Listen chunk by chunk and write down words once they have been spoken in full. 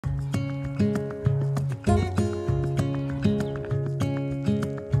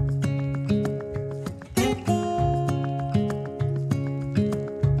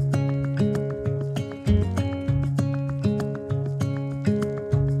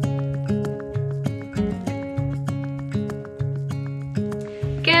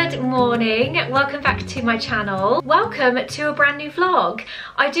Good morning, welcome back to my channel. Welcome to a brand new vlog.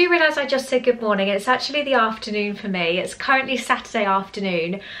 I do realise I just said good morning. It's actually the afternoon for me. It's currently Saturday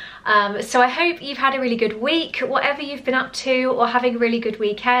afternoon. So I hope you've had a really good week, whatever you've been up to, or having a really good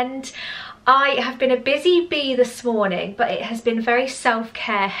weekend. I have been a busy bee this morning, but it has been very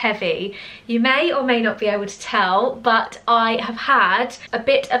self-care heavy. You may or may not be able to tell, but I have had a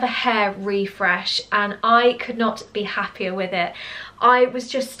bit of a hair refresh and I could not be happier with it. I was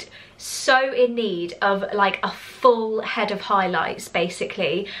just so in need of like a full head of highlights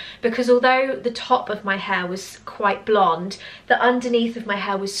basically, because although the top of my hair was quite blonde, the underneath of my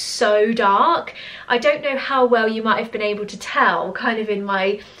hair was so dark. I don't know how well you might have been able to tell kind of in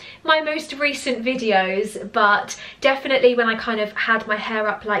my most recent videos, but definitely when I kind of had my hair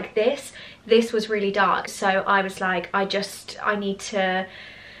up like this was really dark. So I was like, I need to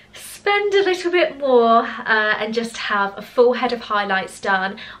spend a little bit more and just have a full head of highlights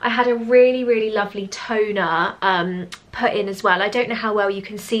done. I had a really lovely toner put in as well. I don't know how well you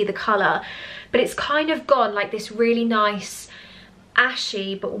can see the colour, but it's kind of gone like this really nice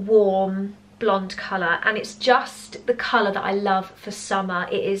ashy but warm blonde colour, and it's just the colour that I love for summer.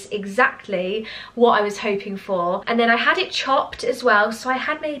 It is exactly what I was hoping for. And then I had it chopped as well, so I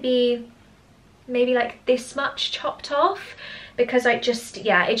had maybe like this much chopped off, because it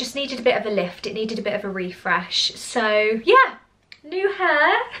just needed a bit of a lift. It needed a bit of a refresh. So yeah, new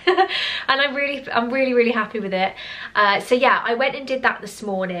hair and I'm really happy with it. So yeah, I went and did that this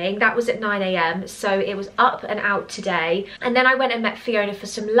morning. That was at 9 AM, so it was up and out today. And then I went and met Fiona for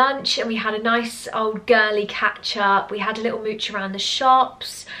some lunch and we had a nice old girly catch up. We had a little mooch around the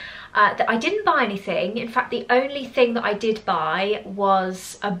shops. That I didn't buy anything. In fact, the only thing that I did buy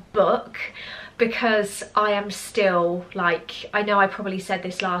was a book, because I am still, like, I know I probably said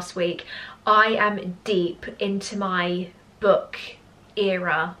this last week, I am deep into my book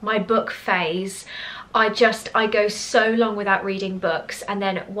era, my book phase. I go so long without reading books, and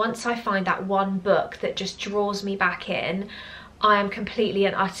then once I find that one book that just draws me back in, I am completely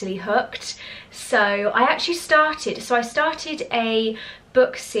and utterly hooked. So I started a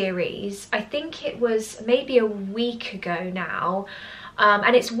book series, I think it was maybe a week ago now.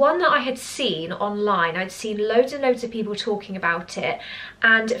 And it's one that I had seen online. I'd seen loads and loads of people talking about it,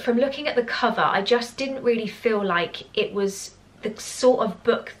 and from looking at the cover I just didn't really feel like it was the sort of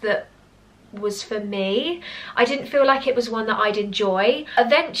book that was for me. I didn't feel like it was one that I'd enjoy.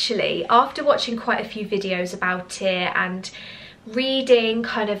 Eventually, after watching quite a few videos about it and reading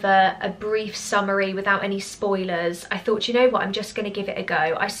kind of a brief summary without any spoilers, I thought, you know what, I'm just going to give it a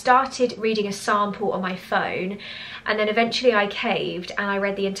go. I started reading a sample on my phone, and then eventually I caved and I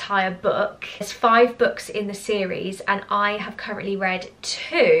read the entire book. There's 5 books in the series and I have currently read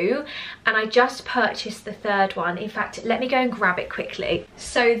 2, and I just purchased the 3rd one. In fact, let me go and grab it quickly.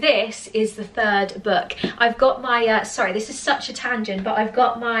 So this is the 3rd book. I've got my sorry, this is such a tangent, but I've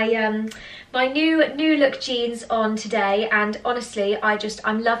got my my new look jeans on today, and honestly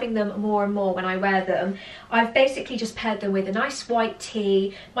I'm loving them more and more when I wear them. I've basically just paired them with a nice white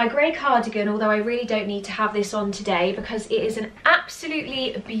tee, my grey cardigan, although I really don't need to have this on today because it is an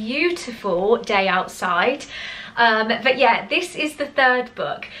absolutely beautiful day outside. But yeah, this is the 3rd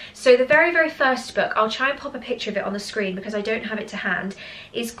book. So the very first book, I'll try and pop a picture of it on the screen because I don't have it to hand,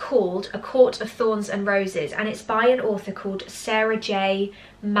 is called A Court of Thorns and Roses, and it's by an author called Sarah J.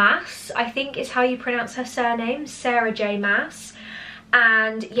 Maas, I think is how you pronounce her surname, Sarah J. Maas.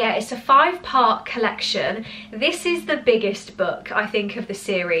 And yeah, it's a 5-part collection. This is the biggest book, I think, of the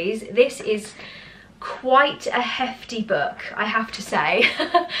series. This is quite a hefty book, I have to say.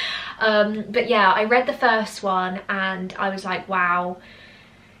 But yeah, I read the first one and I was like, wow,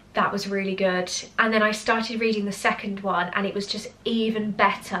 that was really good. And then I started reading the second one and it was just even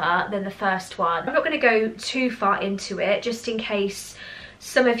better than the first one. I'm not going to go too far into it, just in case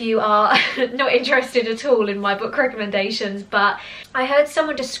some of you are not interested at all in my book recommendations, but I heard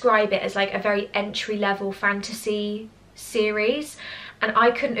someone describe it as like a very entry-level fantasy series, and I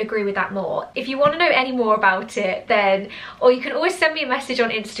couldn't agree with that more. If you want to know any more about it, then, or you can always send me a message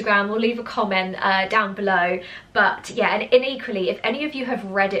on Instagram or leave a comment down below. But yeah, and equally, if any of you have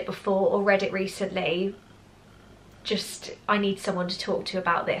read it before or read it recently, I need someone to talk to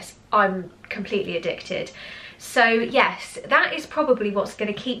about this. I'm completely addicted. So yes, that is probably what's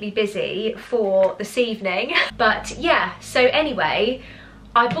going to keep me busy for this evening. But yeah, so anyway,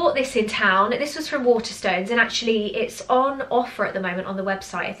 I bought this in town. This was from Waterstones, and actually it's on offer at the moment on the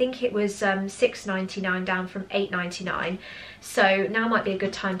website. I think it was £6.99 down from £8.99. So now might be a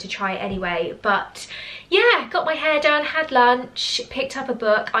good time to try it anyway. But yeah, got my hair done, had lunch, picked up a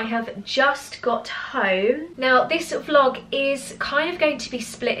book. I have just got home. Now this vlog is kind of going to be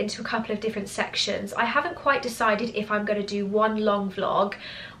split into a couple of different sections. I haven't quite decided if I'm going to do one long vlog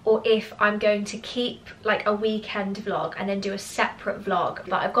or if I'm going to keep like a weekend vlog and then do a separate vlog.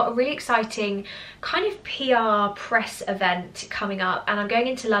 But I've got a really exciting kind of PR press event coming up, and I'm going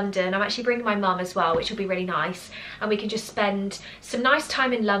into London. I'm actually bringing my mum as well, which will be really nice, and we can just spend some nice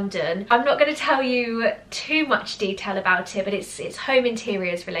time in London. I'm not going to tell you too much detail about it, but it's home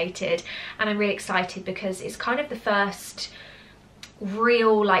interiors related, and I'm really excited because it's kind of the first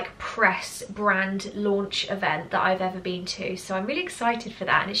real like press brand launch event that I've ever been to, so I'm really excited for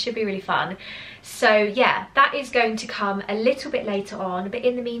that, and it should be really fun. So yeah, that is going to come a little bit later on, but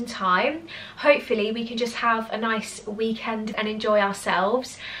in the meantime hopefully we can just have a nice weekend and enjoy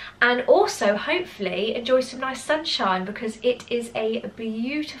ourselves, and also hopefully enjoy some nice sunshine because it is a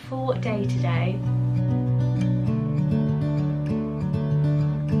beautiful day today.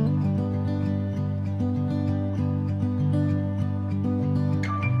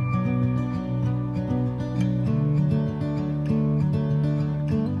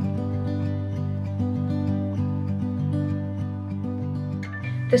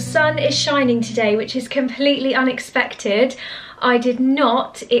 The sun is shining today, which is completely unexpected. I did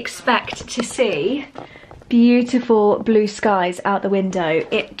not expect to see beautiful blue skies out the window.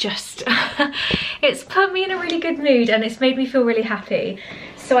 It just, it's put me in a really good mood and it's made me feel really happy.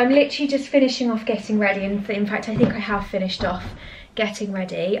 So I'm literally just finishing off getting ready, and in fact I think I have finished off getting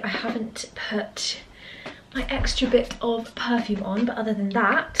ready. I haven't put my extra bit of perfume on, but other than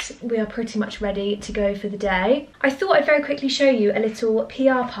that we are pretty much ready to go for the day. I thought I'd very quickly show you a little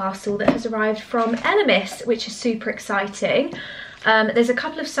PR parcel that has arrived from Elemis, which is super exciting. There's a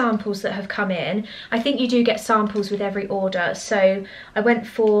couple of samples that have come in. I think you do get samples with every order, so I went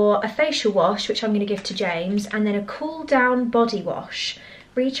for a facial wash, which I'm going to give to James, and then a cool down body wash,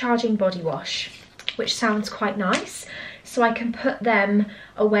 recharging body wash, which sounds quite nice. So I can put them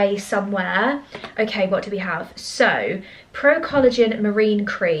away somewhere. Okay, what do we have? So, Pro Collagen Marine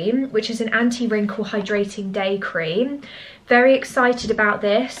Cream, which is an anti-wrinkle hydrating day cream. Very excited about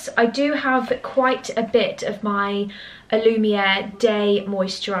this. I do have quite a bit of my Lumiere Day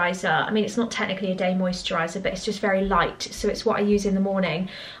Moisturiser. I mean, it's not technically a day moisturiser, but it's just very light, so it's what I use in the morning.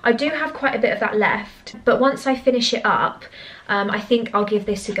 I do have quite a bit of that left, but once I finish it up, I think I'll give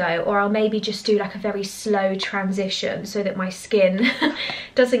this a go, or I'll maybe just do like a very slow transition so that my skin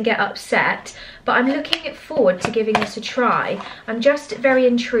doesn't get upset. But I'm looking forward to giving this a try. I'm just very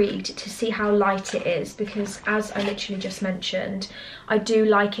intrigued to see how light it is, because as I literally just mentioned, I do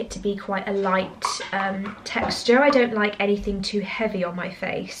like it to be quite a light texture. I don't like anything too heavy on my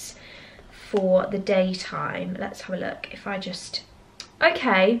face for the daytime. Let's have a look. If I just,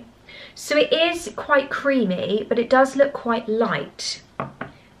 okay, so it is quite creamy, but it does look quite light.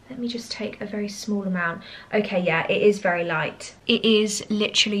 Let me just take a very small amount. Okay, yeah, it is very light. It is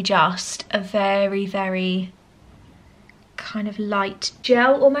literally just a very, very kind of light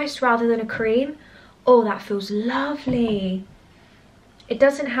gel almost, rather than a cream. Oh, that feels lovely. It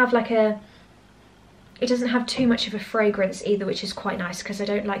doesn't have like a, it doesn't have too much of a fragrance either, which is quite nice because I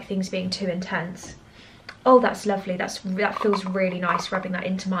don't like things being too intense. Oh, that's lovely. That feels really nice, rubbing that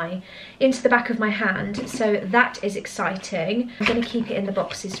into the back of my hand. So that is exciting. I'm going to keep it in the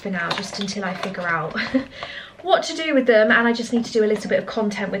boxes for now, just until I figure out what to do with them, and I just need to do a little bit of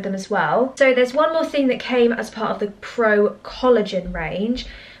content with them as well. So there's one more thing that came as part of the Pro Collagen range,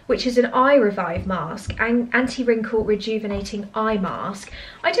 which is an eye revive mask, an anti-wrinkle rejuvenating eye mask.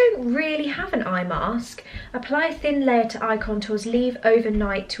 I don't really have an eye mask. Apply a thin layer to eye contours, leave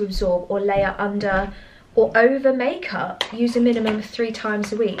overnight to absorb, or layer under or over makeup. Use a minimum of 3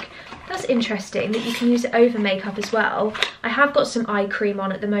 times a week. That's interesting that you can use it over makeup as well. I have got some eye cream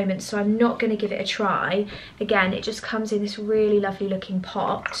on at the moment, so I'm not going to give it a try. Again, it just comes in this really lovely looking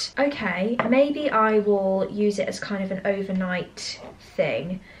pot. Okay, maybe I will use it as kind of an overnight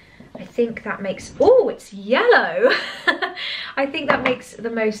thing. I think that makes, oh, it's yellow. I think that makes the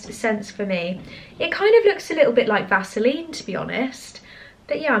most sense for me. It kind of looks a little bit like Vaseline, to be honest.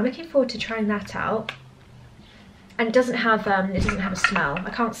 But yeah, I'm looking forward to trying that out. And it doesn't have a smell.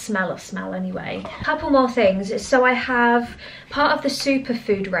 I can't smell a smell anyway. A couple more things. So I have part of the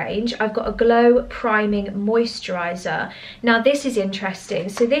superfood range. I've got a glow priming moisturizer. Now this is interesting.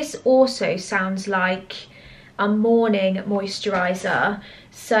 So this also sounds like a morning moisturizer,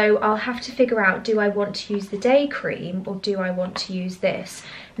 So I'll have to figure out, do I want to use the day cream or do I want to use this?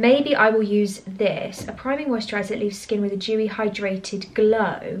 Maybe I will use this, a priming moisturiser that leaves skin with a dewy, hydrated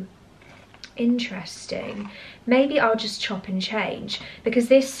glow. Interesting. Maybe I'll just chop and change, because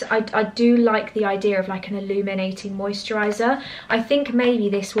this, I do like the idea of like an illuminating moisturiser. I think maybe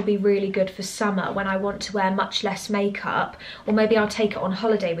this will be really good for summer when I want to wear much less makeup, or maybe I'll take it on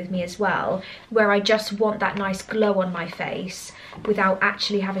holiday with me as well, where I just want that nice glow on my face without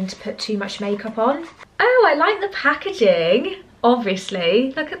actually having to put too much makeup on. Oh, I like the packaging.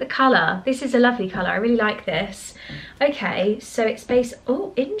 Obviously, look at the colour. This is a lovely colour. I really like this. Okay, so it's based,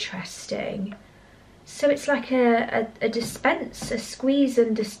 oh, interesting. So it's like a dispense, a squeeze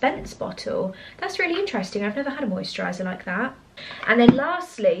and dispense bottle. That's really interesting. I've never had a moisturiser like that. And then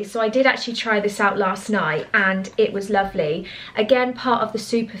lastly, so I did actually try this out last night and it was lovely. Again, part of the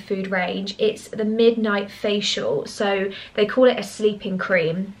superfood range. It's the Midnight Facial. So they call it a sleeping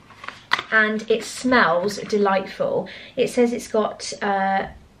cream. And it smells delightful. It says it's got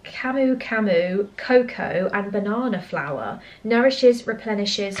camu, cocoa and banana flower. Nourishes,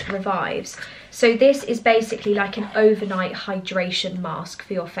 replenishes, revives. So this is basically like an overnight hydration mask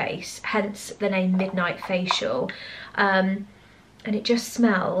for your face, hence the name Midnight Facial. And it just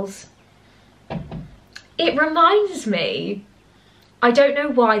smells, it reminds me, I don't know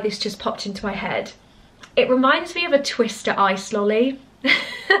why this just popped into my head, it reminds me of a Twister ice lolly.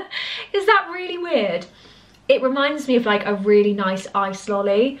 Is that really weird? It reminds me of like a really nice ice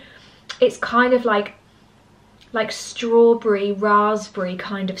lolly. It's kind of like strawberry, raspberry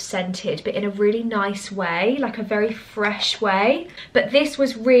kind of scented, but in a really nice way, like a very fresh way. But this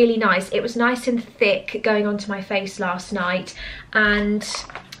was really nice. It was nice and thick going onto my face last night, and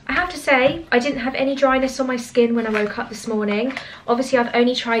I have to say, I didn't have any dryness on my skin when I woke up this morning. Obviously, I've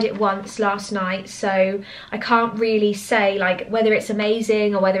only tried it once last night, so I can't really say like whether it's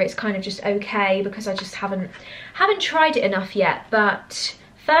amazing or whether it's kind of just okay, because I just haven't tried it enough yet. But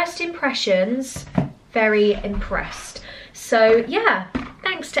first impressions, very impressed. So yeah,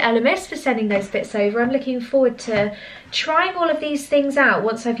 thanks to Elemis for sending those bits over. I'm looking forward to trying all of these things out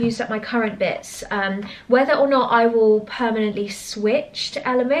once I've used up my current bits. Whether or not I will permanently switch to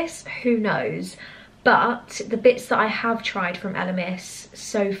Elemis, who knows? But the bits that I have tried from Elemis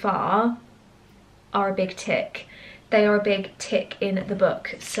so far are a big tick. They are a big tick in the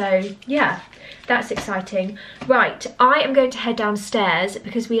book. So yeah, that's exciting. Right, I am going to head downstairs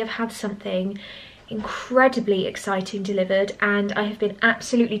because we have had something incredibly exciting delivered and I have been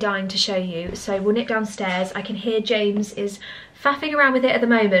absolutely dying to show you. So we'll nip downstairs. I can hear James is faffing around with it at the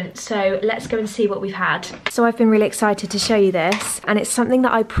moment, so let's go and see what we've had. So I've been really excited to show you this, and it's something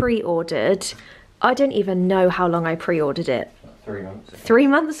that I pre-ordered. I don't even know how long I pre-ordered it. 3 months ago. 3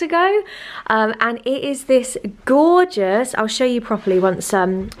 months ago, and it is this gorgeous, I'll show you properly once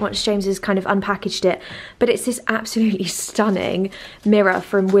James has kind of unpackaged it, but it's this absolutely stunning mirror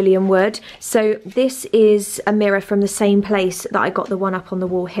from William Wood. So this is a mirror from the same place that I got the one up on the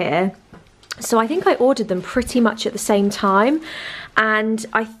wall here. So I think I ordered them pretty much at the same time, and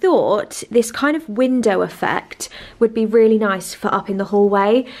I thought this kind of window effect would be really nice for up in the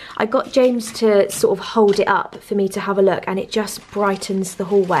hallway. I got James to sort of hold it up for me to have a look, and it just brightens the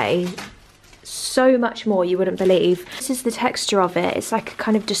hallway so much more, you wouldn't believe. This is the texture of it. It's like a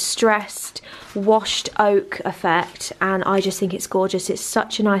kind of distressed washed oak effect, and I just think it's gorgeous. It's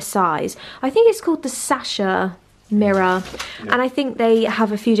such a nice size. I think it's called the Sasha mirror, yeah. And I think they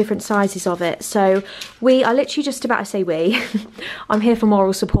have a few different sizes of it. So we are literally just about to say I'm here for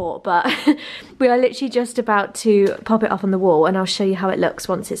moral support, but we are literally just about to pop it up on the wall, and I'll show you how it looks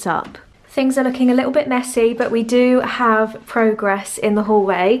once it's up. Things are looking a little bit messy, but we do have progress in the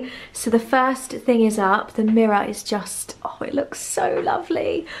hallway. So the first thing is up. The mirror is just, oh, it looks so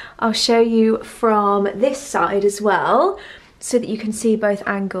lovely. I'll show you from this side as well, so that you can see both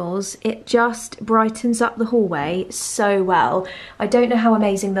angles. It just brightens up the hallway so well. I don't know how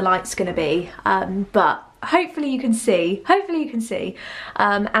amazing the light's gonna be, but hopefully you can see,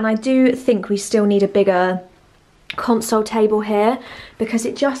 and I do think we still need a bigger console table here, because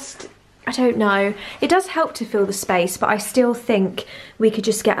it just, I don't know, it does help to fill the space, but I still think we could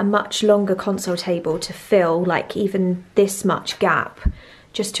just get a much longer console table to fill like even this much gap,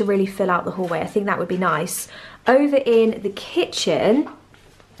 just to really fill out the hallway. I think that would be nice. Over in the kitchen,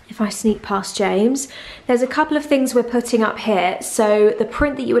 if I sneak past James, there's a couple of things we're putting up here. So the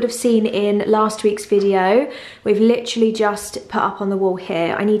print that you would have seen in last week's video, we've literally just put up on the wall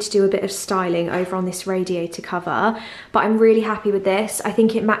here. I need to do a bit of styling over on this radiator cover, but I'm really happy with this. I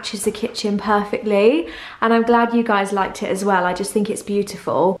think it matches the kitchen perfectly, and I'm glad you guys liked it as well. I just think it's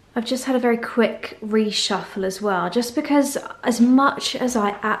beautiful. I've just had a very quick reshuffle as well, just because as much as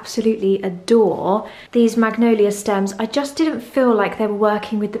I absolutely adore these magnolia stems, I just didn't feel like they were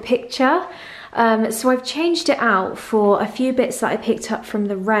working with the picture. So I've changed it out for a few bits that I picked up from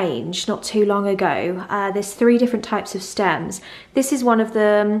the range not too long ago. There's 3 different types of stems. This is one of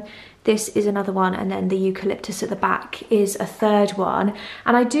them. This is another one, and then the eucalyptus at the back is a 3rd one.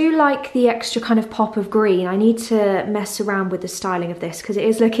 And I do like the extra kind of pop of green. I need to mess around with the styling of this because it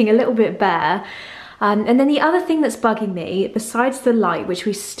is looking a little bit bare. And then the other thing that's bugging me, besides the light, which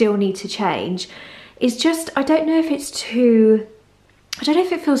we still need to change, is just, I don't know if it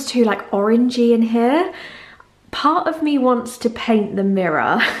feels too like orangey in here. Part of me wants to paint the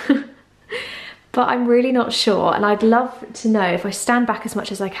mirror. But I'm really not sure, and I'd love to know, if I stand back as much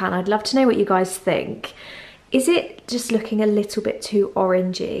as I can, I'd love to know what you guys think. Is it just looking a little bit too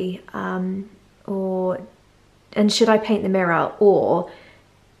orangey? And should I paint the mirror, or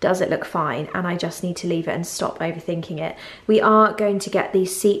does it look fine and I just need to leave it and stop overthinking it? We are going to get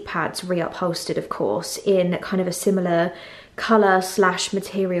these seat pads reupholstered, of course, in kind of a similar colour /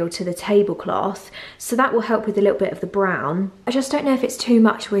 material to the tablecloth, so that will help with a little bit of the brown. I just don't know if it's too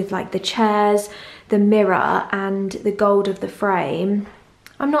much with like the chairs, the mirror and the gold of the frame.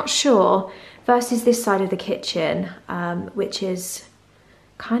 I'm not sure. Versus this side of the kitchen, which is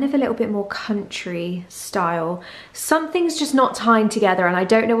kind of a little bit more country style. Something's just not tying together and I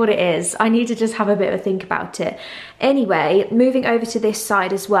don't know what it is. I need to just have a bit of a think about it. Anyway, moving over to this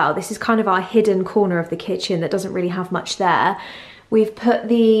side as well. This is kind of our hidden corner of the kitchen that doesn't really have much there. We've put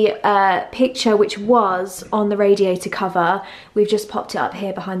the picture which was on the radiator cover, we've just popped it up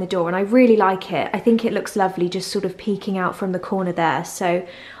here behind the door, and I really like it. I think it looks lovely just sort of peeking out from the corner there, so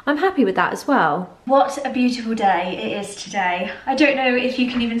I'm happy with that as well. What a beautiful day it is today. I don't know if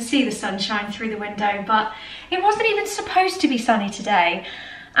you can even see the sunshine through the window, but it wasn't even supposed to be sunny today,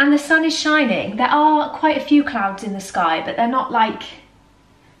 and the sun is shining. There are quite a few clouds in the sky, but they're not like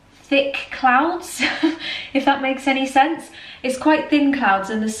thick clouds, if that makes any sense. It's quite thin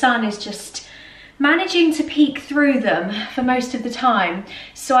clouds and the sun is just managing to peek through them for most of the time.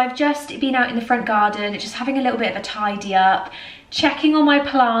 So I've just been out in the front garden, just having a little bit of a tidy up, checking on my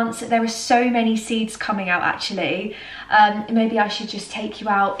plants. There are so many seeds coming out actually. Maybe I should just take you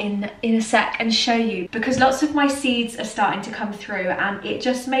out in a sec and show you, because lots of my seeds are starting to come through and it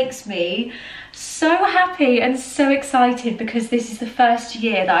just makes me so happy and so excited, because this is the first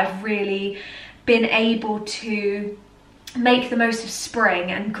year that I've really been able to make the most of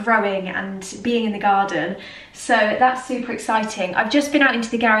spring and growing and being in the garden. So that's super exciting. I've just been out into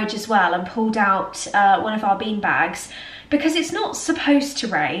the garage as well and pulled out one of our bean bags, because it's not supposed to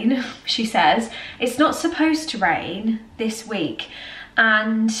rain, she says. It's not supposed to rain this week.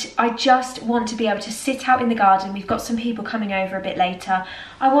 And I just want to be able to sit out in the garden. We've got some people coming over a bit later.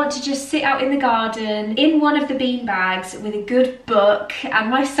 I want to just sit out in the garden in one of the bean bags with a good book and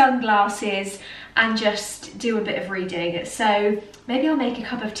my sunglasses and just do a bit of reading. So maybe I'll make a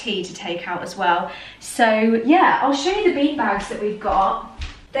cup of tea to take out as well. So yeah, I'll show you the bean bags that we've got.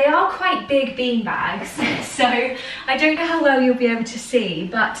 They are quite big bean bags, so I don't know how well you'll be able to see,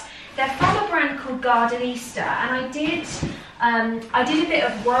 but they're from a brand called Garden Easter, and I did a bit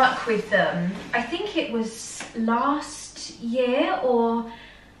of work with them. I think it was last year, or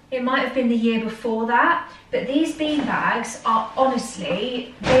it might have been the year before that. But these bean bags are,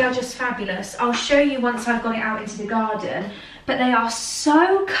 honestly, they are just fabulous. I'll show you once I've got it out into the garden. But they are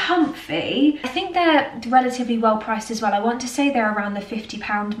so comfy. I think they're relatively well priced as well. I want to say they're around the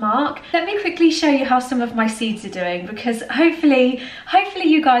 £50 mark. Let me quickly show you how some of my seeds are doing, because hopefully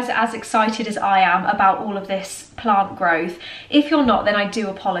you guys are as excited as I am about all of this plant growth. If you're not, then I do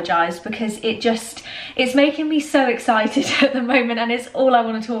apologise, because it's making me so excited at the moment and it's all I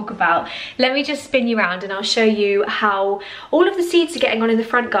want to talk about. Let me just spin you around and I'll show you how all of the seeds are getting on in the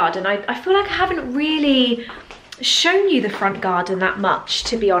front garden. I feel like I haven't really shown you the front garden that much,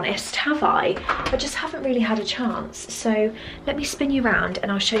 to be honest, have I? I just haven't really had a chance. So let me spin you around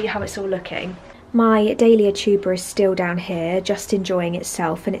and I'll show you how it's all looking. My dahlia tuber is still down here, just enjoying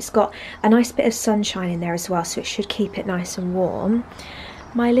itself, and it's got a nice bit of sunshine in there as well, so it should keep it nice and warm.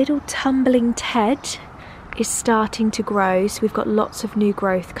 My little tumbling Ted is starting to grow, so we've got lots of new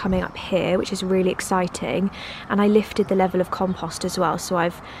growth coming up here, which is really exciting. And I lifted the level of compost as well, so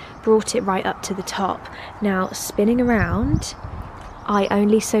I've brought it right up to the top. Now, spinning around, I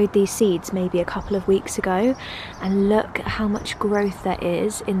only sowed these seeds maybe a couple of weeks ago, and look at how much growth there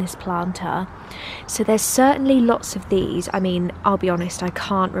is in this planter. So there's certainly lots of these. I mean, I'll be honest, I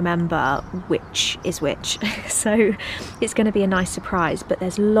can't remember which is which, so it's going to be a nice surprise, but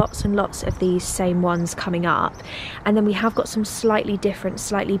there's lots and lots of these same ones coming up. And then we have got some slightly different,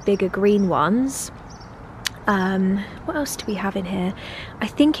 slightly bigger green ones. What else do we have in here? I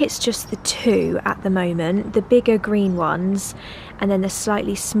think it's just the two at the moment, the bigger green ones, and then the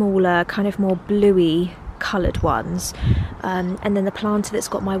slightly smaller, kind of more bluey coloured ones, and then the planter that's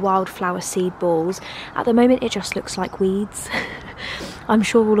got my wildflower seed balls. At the moment it just looks like weeds. I'm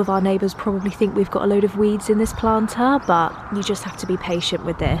sure all of our neighbours probably think we've got a load of weeds in this planter, but you just have to be patient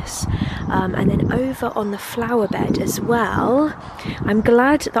with this. And then over on the flower bed as well, I'm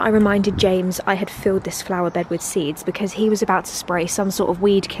glad that I reminded James I had filled this flower bed with seeds, because he was about to spray some sort of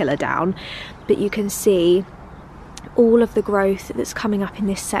weed killer down. But you can see all of the growth that's coming up in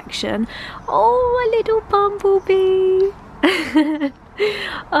this section. Oh, a little bumblebee.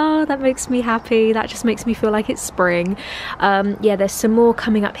 Oh, that makes me happy. That just makes me feel like it's spring. Yeah, there's some more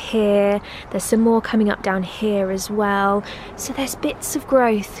coming up here. There's some more coming up down here as well. So there's bits of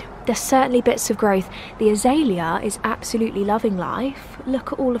growth. There's certainly bits of growth. The azalea is absolutely loving life.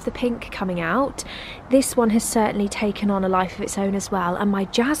 Look at all of the pink coming out. This one has certainly taken on a life of its own as well. And my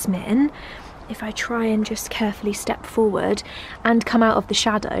jasmine, if I try and just carefully step forward and come out of the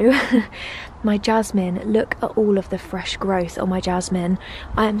shadow, my jasmine, look at all of the fresh growth on my jasmine.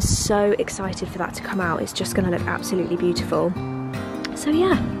 I am so excited for that to come out. It's just going to look absolutely beautiful. So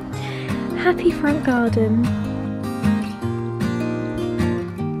yeah, happy front garden.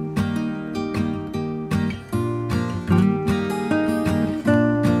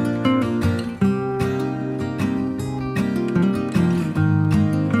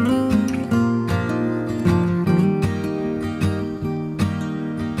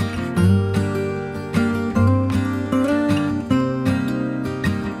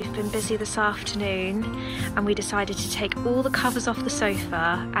 This afternoon, and we decided to take all the covers off the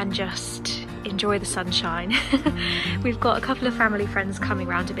sofa and just enjoy the sunshine. We've got a couple of family friends coming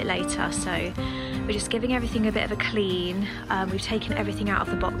around a bit later, so we're just giving everything a bit of a clean. We've taken everything out of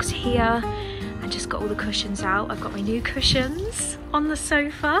the box here and just got all the cushions out. I've got my new cushions on the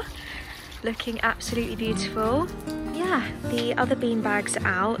sofa, looking absolutely beautiful. Yeah, the other bean bags are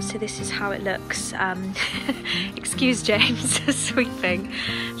out, so this is how it looks. Excuse James sweeping,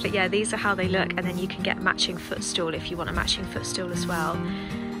 but yeah, these are how they look, and then you can get matching footstool if you want a matching footstool as well.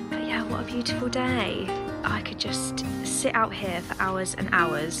 But yeah, what a beautiful day. I could just sit out here for hours and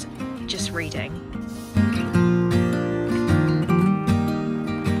hours just reading.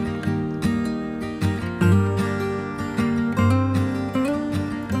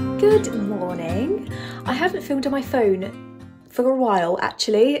 Good morning. I haven't filmed on my phone for a while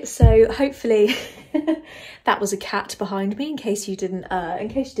actually, so hopefully that was a cat behind me in case you didn't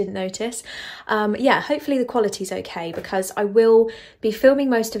notice. Yeah, hopefully the quality's okay, because I will be filming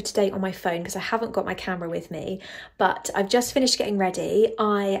most of today on my phone because I haven't got my camera with me. But I've just finished getting ready.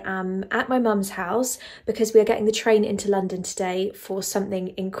 I am at my mum's house because we are getting the train into London today for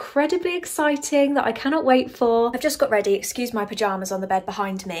something incredibly exciting that I cannot wait for. I've just got ready, excuse my pyjamas on the bed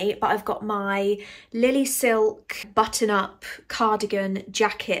behind me, but I've got my Lily Silk button-up cardigan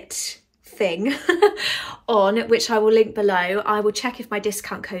jacket thing on, which I will link below. I will check if my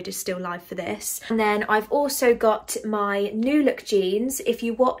discount code is still live for this. And then I've also got my new look jeans. If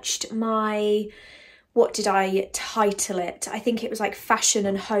you watched my, what did I title it? I think it was like fashion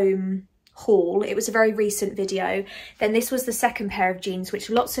and home haul. It was a very recent video. Then this was the second pair of jeans, which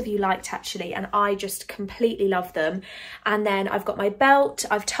lots of you liked actually, and I just completely love them. And then I've got my belt,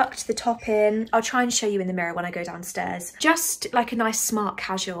 I've tucked the top in. I'll try and show you in the mirror when I go downstairs. Just like a nice smart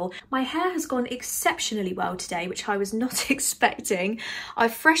casual. My hair has gone exceptionally well today, which I was not expecting.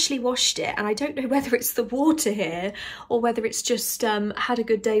 I've freshly washed it, and I don't know whether it's the water here or whether it's just had a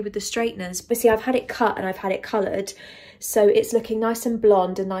good day with the straighteners. But see, I've had it cut and I've had it coloured, so it's looking nice and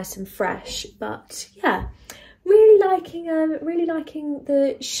blonde and nice and fresh. But yeah, really liking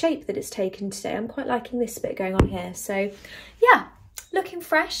the shape that it's taken today. I'm quite liking this bit going on here. So yeah, looking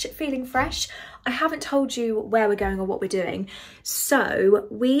fresh, feeling fresh. I haven't told you where we're going or what we're doing. So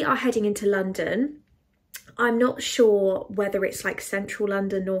we are heading into London. I'm not sure whether it's like central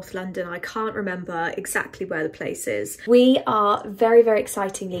London, North London. I can't remember exactly where the place is. We are very, very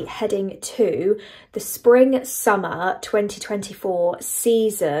excitingly heading to the Spring Summer 2024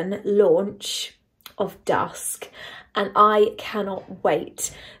 season launch of Dusk. And I cannot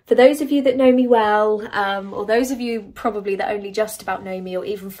wait For those of you that know me well, or those of you probably that only just about know me or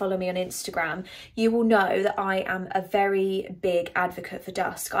even follow me on Instagram, you will know that I am a very big advocate for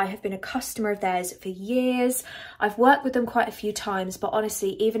Dusk. I have been a customer of theirs for years. I've worked with them quite a few times, but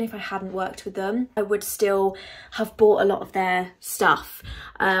honestly, even if I hadn't worked with them, I would still have bought a lot of their stuff.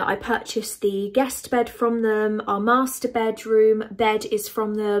 I purchased the guest bed from them, our master bedroom bed is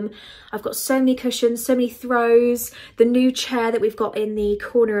from them. I've got so many cushions, so many throws. The new chair that we've got in the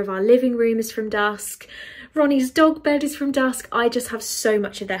corner of our living room is from Dusk. Ronnie's dog bed is from Dusk. I just have so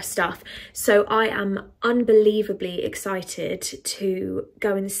much of their stuff. So I am unbelievably excited to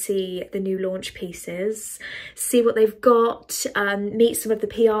go and see the new launch pieces, see what they've got, meet some of the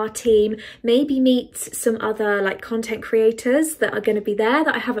PR team, maybe meet some other like content creators that are going to be there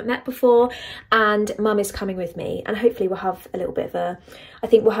that I haven't met before. And Mum is coming with me, and hopefully we'll have a little bit of a, I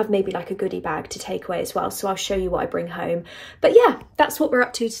think we'll have maybe like a goodie bag to take away as well. So I'll show you what I bring home. But yeah, that's what we're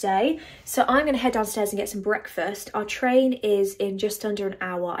up to today. So I'm going to head downstairs and get some breakfast. Our train is in just under an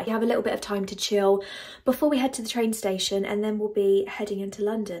hour. I have a little bit of time to chill before we head to the train station, and then we'll be heading into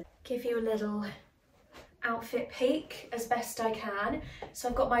London. Give you a little outfit peek as best I can. So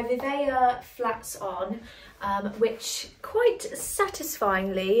I've got my Vivea flats on, which quite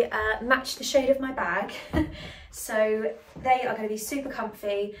satisfyingly match the shade of my bag. So they are going to be super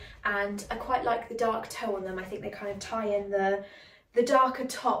comfy, and I quite like the dark toe on them. I think they kind of tie in the darker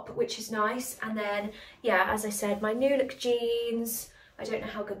top, which is nice. And then, yeah, as I said, my new look jeans. I don't know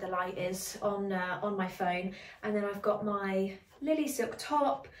how good the light is on my phone. And then I've got my Lily silk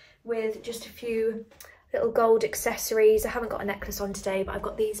top with just a few little gold accessories. I haven't got a necklace on today, but I've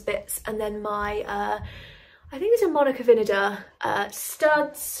got these bits. And then my, I think it's a Monica Vinader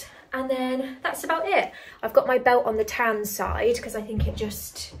studs. And then that's about it. I've got my belt on the tan side because I think it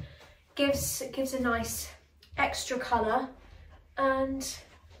just gives a nice extra colour. And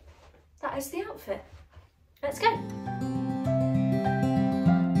that is the outfit. Let's go.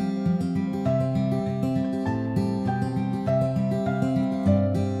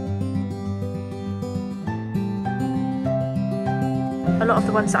 A lot of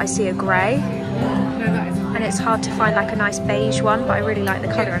the ones that I see are grey, and it's hard to find like a nice beige one, but I really like the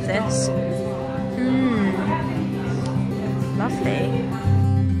colour of this. Lovely.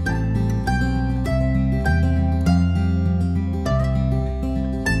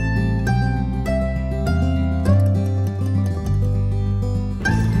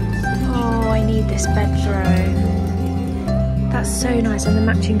 Oh, I need this bed throw. That's so nice, and the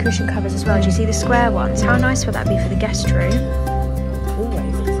matching cushion covers as well. Do you see the square ones? How nice would that be for the guest room?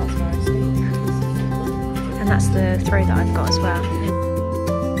 And that's the throw that I've got as well.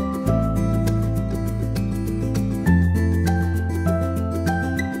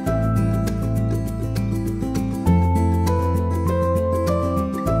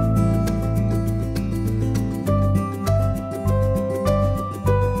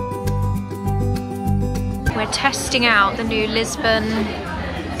 We're testing out the new Lisbon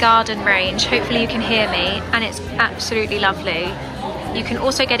garden range. Hopefully you can hear me, and it's absolutely lovely. You can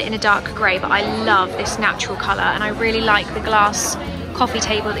also get it in a dark grey, but I love this natural colour, and I really like the glass coffee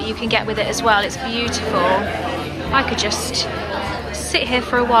table that you can get with it as well. It's beautiful. I could just sit here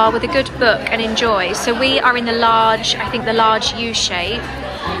for a while with a good book and enjoy. So we are in the large, I think the large U shape,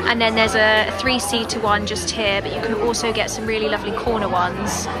 and then there's a 3-seater one just here, but you can also get some really lovely corner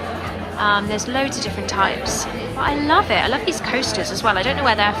ones. There's loads of different types. But I love it. I love these coasters as well. I don't know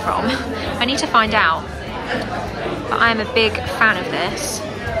where they're from. I need to find out. But I am a big fan of this.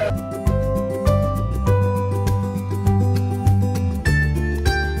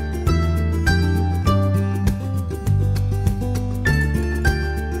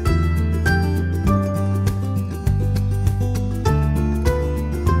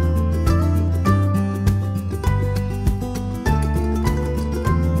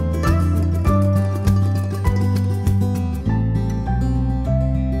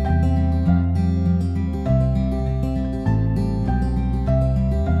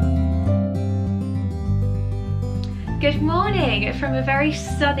 Good morning from a very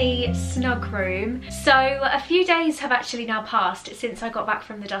sunny, snug room. So a few days have actually now passed since I got back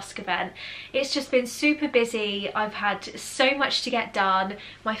from the Dusk event. It's just been super busy. I've had so much to get done.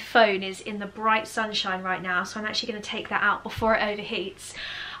 My phone is in the bright sunshine right now, so I'm actually going to take that out before it overheats.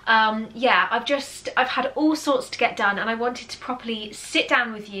 Yeah, I've had all sorts to get done, and I wanted to properly sit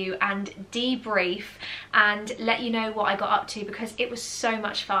down with you and debrief and let you know what I got up to, because it was so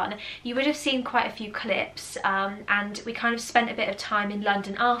much fun. You would have seen quite a few clips, and we kind of spent a bit of time in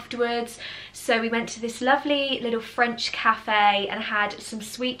London afterwards. So we went to this lovely little French cafe and had some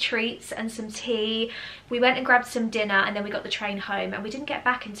sweet treats and some tea. We went and grabbed some dinner, and then we got the train home, and we didn't get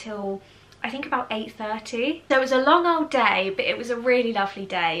back until I think about 8:30. So it was a long old day, but it was a really lovely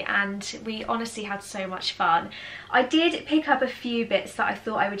day, and we honestly had so much fun. I did pick up a few bits that I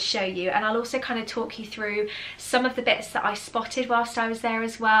thought I would show you, and I'll also kind of talk you through some of the bits that I spotted whilst I was there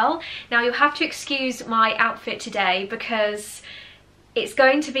as well. Now, you'll have to excuse my outfit today because it's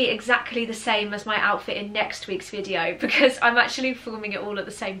going to be exactly the same as my outfit in next week's video, because I'm actually filming it all at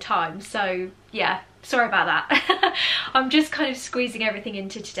the same time. So yeah, sorry about that. I'm just kind of squeezing everything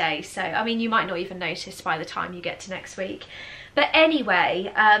into today, so I mean, you might not even notice by the time you get to next week. But anyway,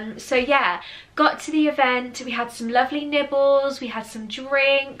 so yeah, got to the event, we had some lovely nibbles, we had some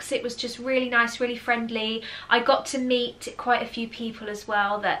drinks, it was just really nice, really friendly. I got to meet quite a few people as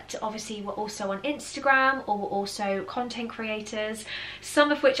well that obviously were also on Instagram or were also content creators,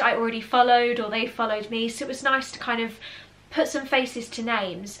 some of which I already followed or they followed me, so it was nice to kind of put some faces to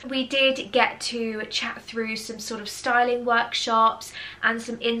names. We did get to chat through some sort of styling workshops and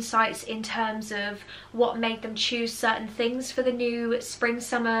some insights in terms of what made them choose certain things for the new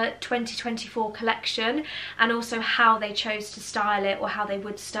spring-summer 2024 collection, and also how they chose to style it, or how they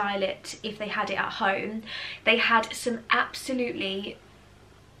would style it if they had it at home. They had some absolutely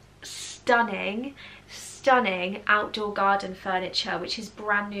stunning outdoor garden furniture, which is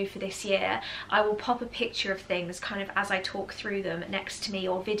brand new for this year. I will pop a picture of things kind of as I talk through them next to me,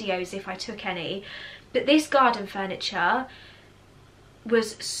 or videos if I took any. But this garden furniture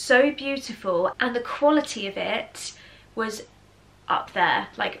was so beautiful, and the quality of it was up there,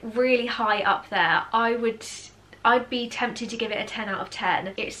 like really high up there. I'd be tempted to give it a 10 out of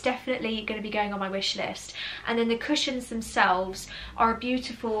 10. It's definitely going to be going on my wish list. And then the cushions themselves are a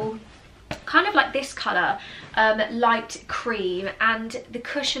beautiful, kind of like this colour, light cream, and the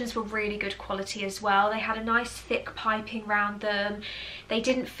cushions were really good quality as well. They had a nice thick piping around them. They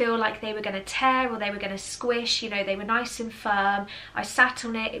didn't feel like they were going to tear or they were going to squish, you know, they were nice and firm. I sat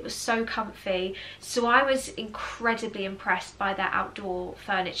on it, it was so comfy. So I was incredibly impressed by their outdoor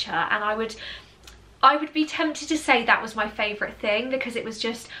furniture, and I would be tempted to say that was my favourite thing, because it was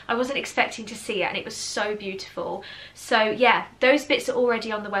just, I wasn't expecting to see it, and it was so beautiful. So yeah, those bits are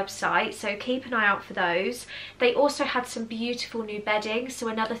already on the website, so keep an eye out for those. They also had some beautiful new bedding, so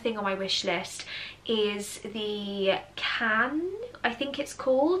another thing on my wish list is the Can, I think it's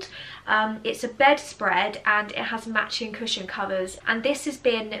called. It's a bedspread and it has matching cushion covers, and this has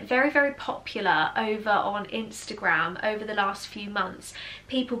been very, very popular over on Instagram over the last few months.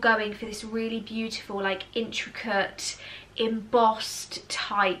 People going for this really beautiful, like intricate, embossed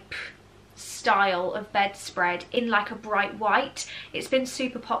type style of bedspread in like a bright white. It's been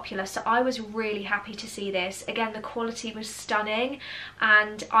super popular, so I was really happy to see this. Again, the quality was stunning,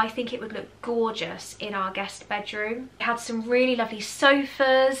 and I think it would look gorgeous in our guest bedroom. It had some really lovely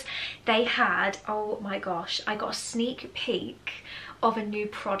sofas. They had, oh my gosh, I got a sneak peek of a new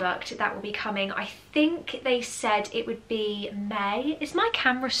product that will be coming. I think they said it would be May. Is my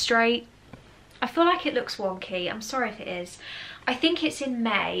camera straight? I feel like it looks wonky, I'm sorry if it is. I think it's in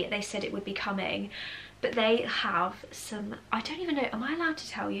May they said it would be coming, but they have some, I don't even know, am I allowed to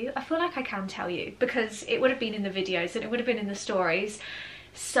tell you? I feel like I can tell you, because it would have been in the videos and it would have been in the stories.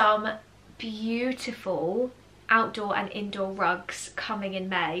 Some beautiful outdoor and indoor rugs coming in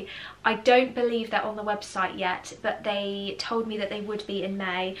May. I don't believe they're on the website yet, but they told me that they would be in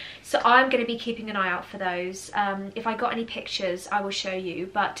May, so I'm going to be keeping an eye out for those. If I got any pictures I will show you,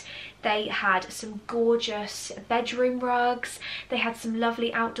 but they had some gorgeous bedroom rugs. They had some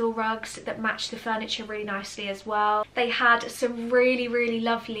lovely outdoor rugs that matched the furniture really nicely as well. They had some really, really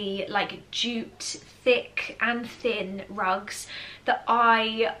lovely like jute thick and thin rugs that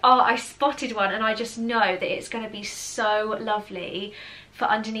I spotted one, and I just know that it's going to be so lovely for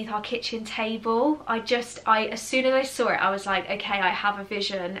underneath our kitchen table. As soon as I saw it, I was like, okay, I have a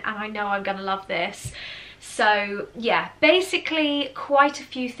vision and I know I'm gonna love this. So yeah, basically quite a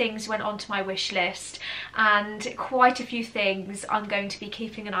few things went onto my wish list, and quite a few things I'm going to be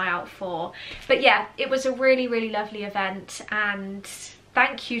keeping an eye out for. But yeah, it was a really, really lovely event, and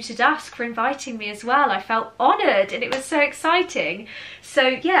thank you to Dusk for inviting me as well. I felt honoured and it was so exciting. So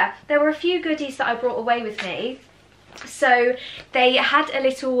yeah, there were a few goodies that I brought away with me. So they had a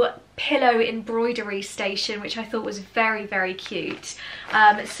little pillow embroidery station, which I thought was very, very cute.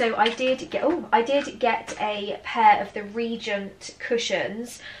 So I did get a pair of the Regent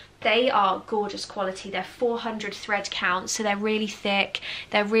cushions. They are gorgeous quality. They're 400 thread count, so they're really thick.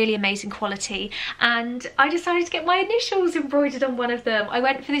 They're really amazing quality. And I decided to get my initials embroidered on one of them. I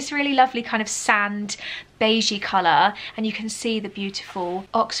went for this really lovely kind of sand beigey colour, and you can see the beautiful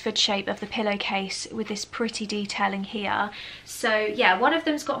Oxford shape of the pillowcase with this pretty detailing here. So yeah, one of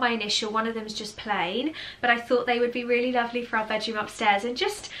them's got my initial, one of them's just plain, but I thought they would be really lovely for our bedroom upstairs, and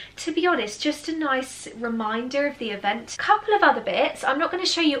just to be honest, just a nice reminder of the event. A couple of other bits. I'm not going to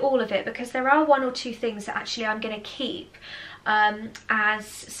show you all of it because there are one or two things that actually I'm going to keep as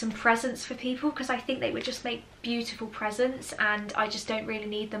some presents for people, because I think they would just make beautiful presents and I just don't really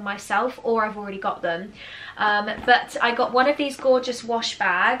need them myself, or I've already got them. But I got one of these gorgeous wash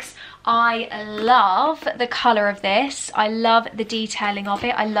bags. I love the colour of this. I love the detailing of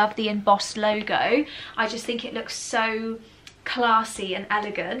it. I love the embossed logo. I just think it looks so classy and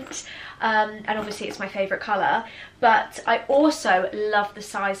elegant, and obviously it's my favourite colour. But I also love the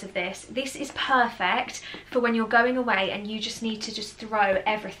size of this. This is perfect for when you're going away and you just need to just throw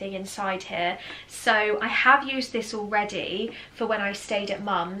everything inside here. So I have used this already for when I stayed at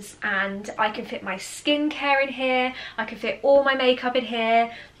mum's, and I can fit my skincare in here, I can fit all my makeup in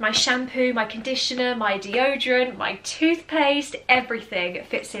here, my shampoo, my conditioner, my deodorant, my toothpaste, everything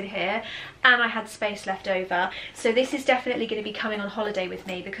fits in here. And I had space left over, so this is definitely going to be coming on holiday with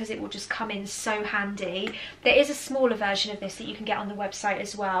me because it will just come in so handy. There is a smaller version of this that you can get on the website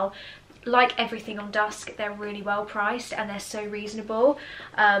as well. Like everything on Dusk, they're really well priced and they're so reasonable.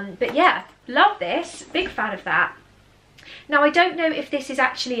 But yeah, love this, big fan of that. Now I don't know if this is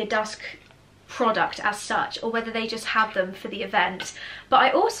actually a Dusk product as such, or whether they just have them for the event, but I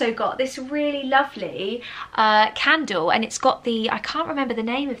also got this really lovely candle, and it's got the, I can't remember the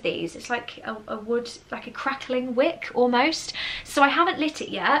name of these, it's like a wood, like a crackling wick almost. So I haven't lit it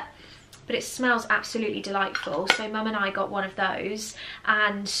yet, but it smells absolutely delightful. So mum and I got one of those,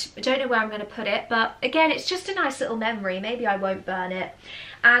 and I don't know where I'm going to put it, but again, it's just a nice little memory. Maybe I won't burn it.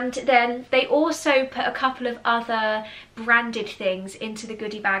 And then they also put a couple of other branded things into the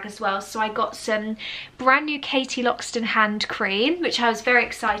goodie bag as well. So I got some brand new Katie Loxton hand cream, which I was very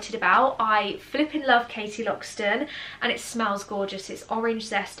excited about. I flipping love Katie Loxton, and it smells gorgeous. It's orange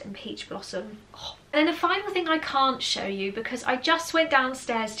zest and peach blossom. Oh. And then the final thing I can't show you because I just went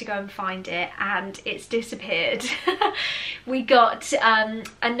downstairs to go and find it and it's disappeared. We got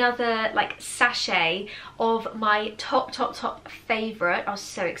another like sachet of my top favourite. I was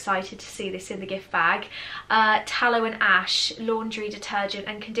so excited to see this in the gift bag. Tallow and Ash laundry detergent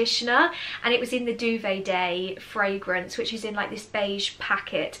and conditioner, and it was in the Duvet Day fragrance, which is in like this beige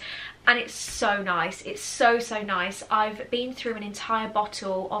packet. And it's so nice. It's so nice. I've been through an entire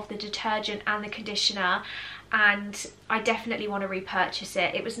bottle of the detergent and the conditioner, and I definitely want to repurchase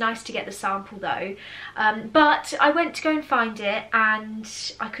it. It was nice to get the sample though, but I went to go and find it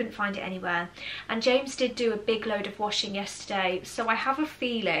and I couldn't find it anywhere. And James did do a big load of washing yesterday, so I have a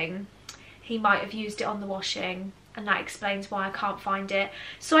feeling he might have used it on the washing, and that explains why I can't find it.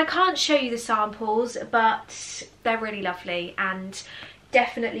 So I can't show you the samples, but they're really lovely and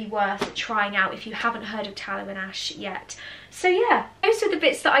definitely worth trying out if you haven't heard of Tallow and Ash yet. So yeah, those are the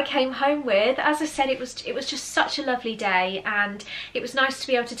bits that I came home with. As I said, it was just such a lovely day, and it was nice to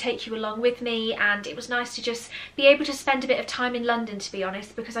be able to take you along with me, and it was nice to just be able to spend a bit of time in London, to be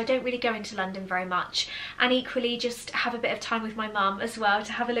honest, because I don't really go into London very much, and equally just have a bit of time with my mum as well,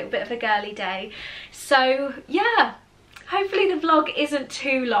 to have a little bit of a girly day. So yeah, hopefully the vlog isn't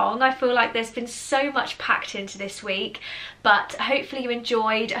too long. I feel like there's been so much packed into this week, but hopefully you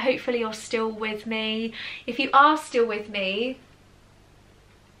enjoyed. Hopefully you're still with me. If you are still with me,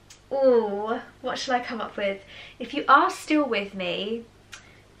 ooh, what shall I come up with? If you are still with me,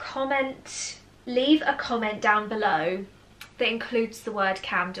 leave a comment down below that includes the word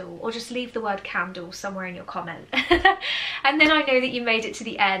candle, or just leave the word candle somewhere in your comment. And then I know that you made it to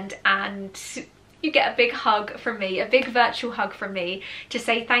the end, and you get a big hug from me, a big virtual hug from me, to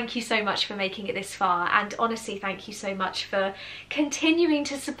say thank you so much for making it this far. And honestly, thank you so much for continuing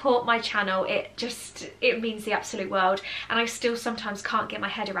to support my channel. It means the absolute world. And I still sometimes can't get my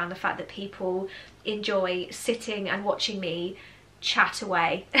head around the fact that people enjoy sitting and watching me chat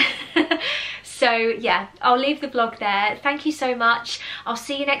away. So yeah, I'll leave the vlog there. Thank you so much. I'll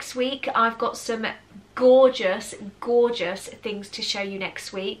see you next week. I've got some gorgeous things to show you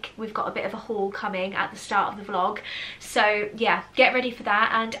next week. We've got a bit of a haul coming at the start of the vlog, so yeah, get ready for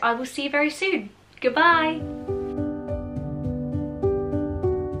that, and I will see you very soon. Goodbye.